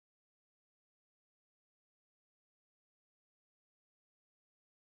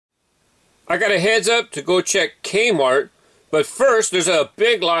I got a heads up to go check Kmart, but first there's a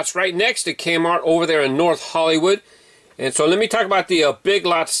Big Lots right next to Kmart over there in North Hollywood. And so let me talk about the Big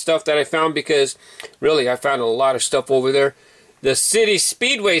Lots stuff that I found, because really I found a lot of stuff over there. The City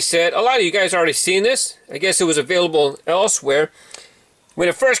Speedway set, a lot of you guys already seen this. I guess it was available elsewhere. When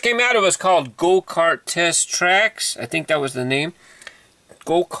it first came out, it was called Go-Kart Test Tracks. I think that was the name.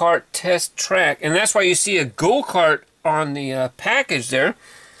 Go-Kart Test Track. And that's why you see a go-kart on the package there.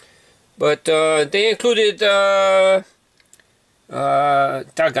 But they included, doggone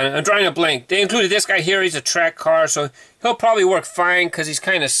it, I'm drawing a blank. They included this guy here. He's a track car, so he'll probably work fine because he's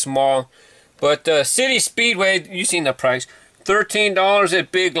kind of small. But City Speedway, you've seen the price. $13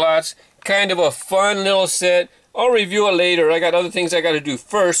 at Big Lots. Kind of a fun little set. I'll review it later. I got other things I got to do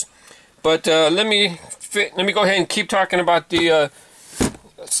first. But let me go ahead and keep talking about the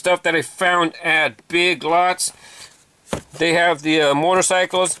stuff that I found at Big Lots. They have the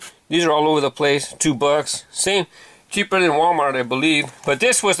motorcycles. These are all over the place. $2. Same, cheaper than Walmart, I believe. But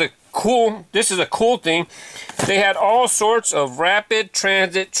this is a cool thing. They had all sorts of rapid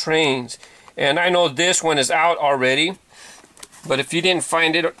transit trains. And I know this one is out already. But if you didn't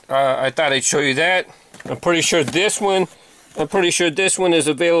find it, I thought I'd show you that. I'm pretty sure this one is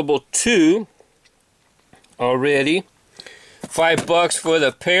available too already. $5 for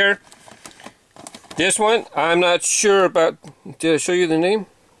the pair. This one, I'm not sure about. Did I show you the name?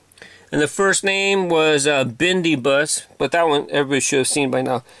 And the first name was Bendy Bus, but that one everybody should have seen by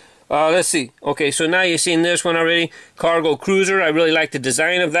now. Let's see. Okay, so now you've seen this one already. Cargo Cruiser. I really like the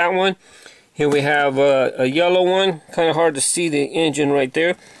design of that one. Here we have a yellow one. Kind of hard to see the engine right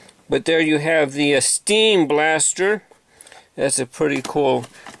there. But there you have the Steam Blaster. That's a pretty cool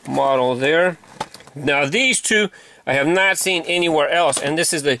model there. Now these two I have not seen anywhere else. And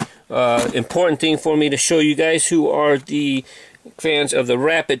this is the important thing for me to show you guys who are the fans of the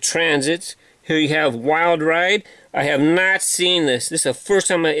rapid transits. Here you have Wild Ride. I have not seen this. This is the first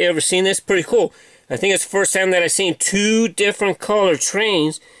time I've ever seen this. Pretty cool. I think it's the first time that I've seen two different color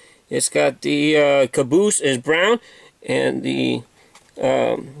trains. It's got the caboose is brown and the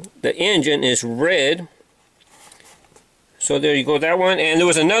engine is red. So there you go, that one. And there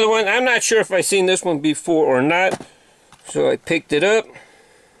was another one. I'm not sure if I've seen this one before or not. So I picked it up.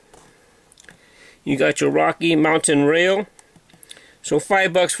 You got your Rocky Mountain Rail. So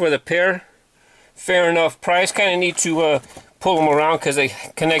 $5 for the pair. Fair enough price. Kind of need to pull them around because they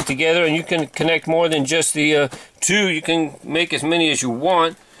connect together, and you can connect more than just the two. You can make as many as you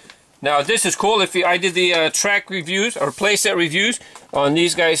want. Now this is cool. I did the track reviews or playset reviews on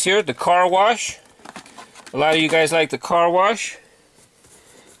these guys here. The car wash. A lot of you guys like the car wash.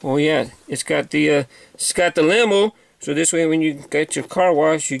 Oh yeah, it's got the limo. So this way, when you get your car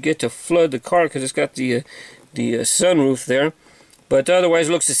wash, you get to flood the car because it's got the sunroof there. But otherwise,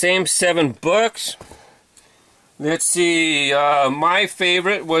 it looks the same. $7. Let's see. My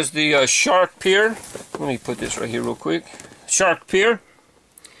favorite was the Shark Pier. Let me put this right here real quick. Shark Pier.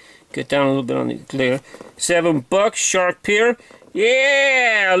 Get down a little bit on the glare. $7. Shark Pier.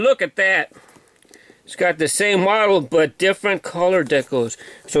 Yeah, look at that. It's got the same model but different color decos.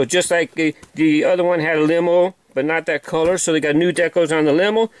 So just like the other one had a limo, but not that color. So they got new decos on the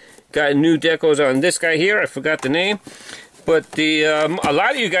limo. Got new decos on this guy here. I forgot the name. But a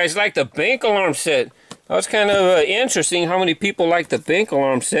lot of you guys like the bank alarm set. That was kind of interesting how many people like the bank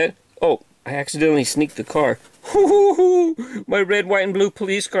alarm set. Oh, I accidentally sneaked the car. My red, white, and blue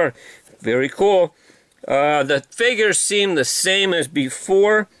police car. Very cool. The figures seem the same as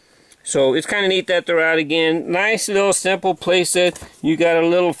before. So it's kind of neat that they're out again. Nice little simple playset. You got a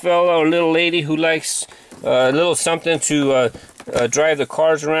little fella or little lady who likes a little something to drive the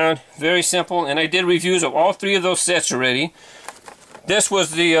cars around. Very simple. And I did reviews of all three of those sets already. This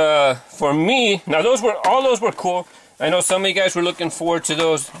was the for me. Now all those were cool. I know some of you guys were looking forward to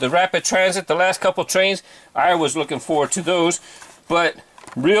those. The Rapid Transit, the last couple trains, I was looking forward to those. But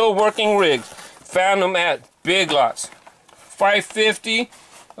real working rigs, found them at Big Lots. $5.50.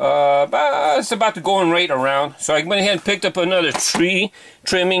 It's about the going rate around. So I went ahead and picked up another tree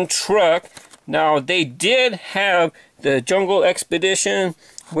trimming truck. Now they did have the Jungle Expedition,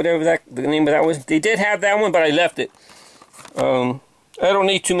 whatever the name of that was. They did have that one, but I left it. I don't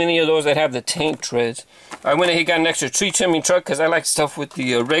need too many of those that have the tank treads. I went ahead and got an extra tree trimming truck because I like stuff with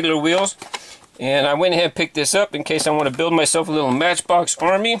the regular wheels. And I went ahead and picked this up in case I want to build myself a little Matchbox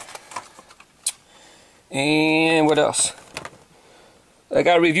army. And what else? I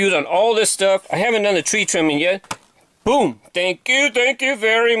got reviews on all this stuff. I haven't done the tree trimming yet. Boom! Thank you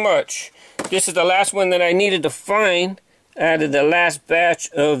very much. This is the last one that I needed to find out of the last batch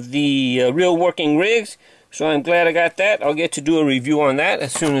of the real working rigs. So I'm glad I got that. I'll get to do a review on that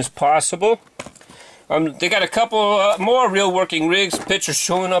as soon as possible. They got a couple more real working rigs. Pictures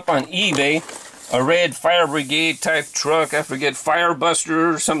showing up on eBay. A red fire brigade type truck. I forget, fire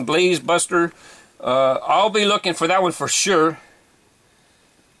buster, some blaze buster. I'll be looking for that one for sure.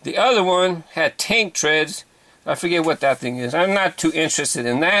 The other one had tank treads. I forget what that thing is. I'm not too interested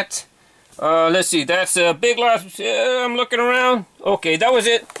in that. Let's see, that's a Big Lots. I'm looking around. Okay, that was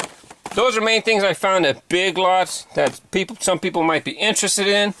it. Those are main things I found at Big Lots that some people might be interested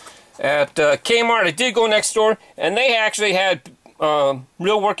in. At Kmart, I did go next door, and they actually had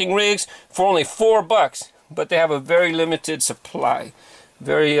real working rigs for only $4, but they have a very limited supply.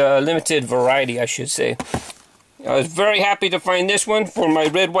 Very limited variety, I should say. I was very happy to find this one for my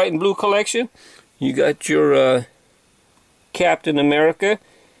red, white, and blue collection. You got your Captain America,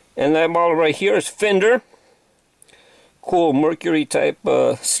 and that model right here is Fender. Cool Mercury type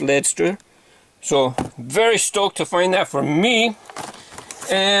sledster. So very stoked to find that for me.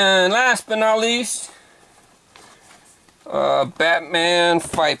 And last but not least, Batman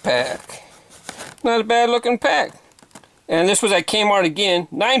 5-pack. Not a bad looking pack. And this was at Kmart again.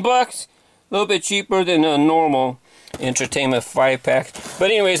 $9, a little bit cheaper than a normal entertainment 5-pack.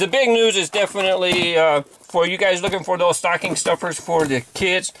 But anyways, the big news is definitely for you guys looking for those stocking stuffers for the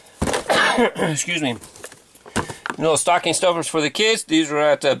kids. Excuse me. Those stocking stuffers for the kids. These are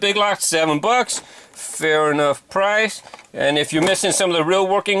at Big Lots, $7. Fair enough price. And if you're missing some of the real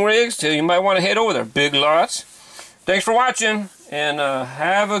working rigs, you might want to head over there. Big Lots. Thanks for watching, and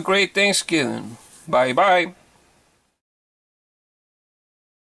have a great Thanksgiving. Bye-bye.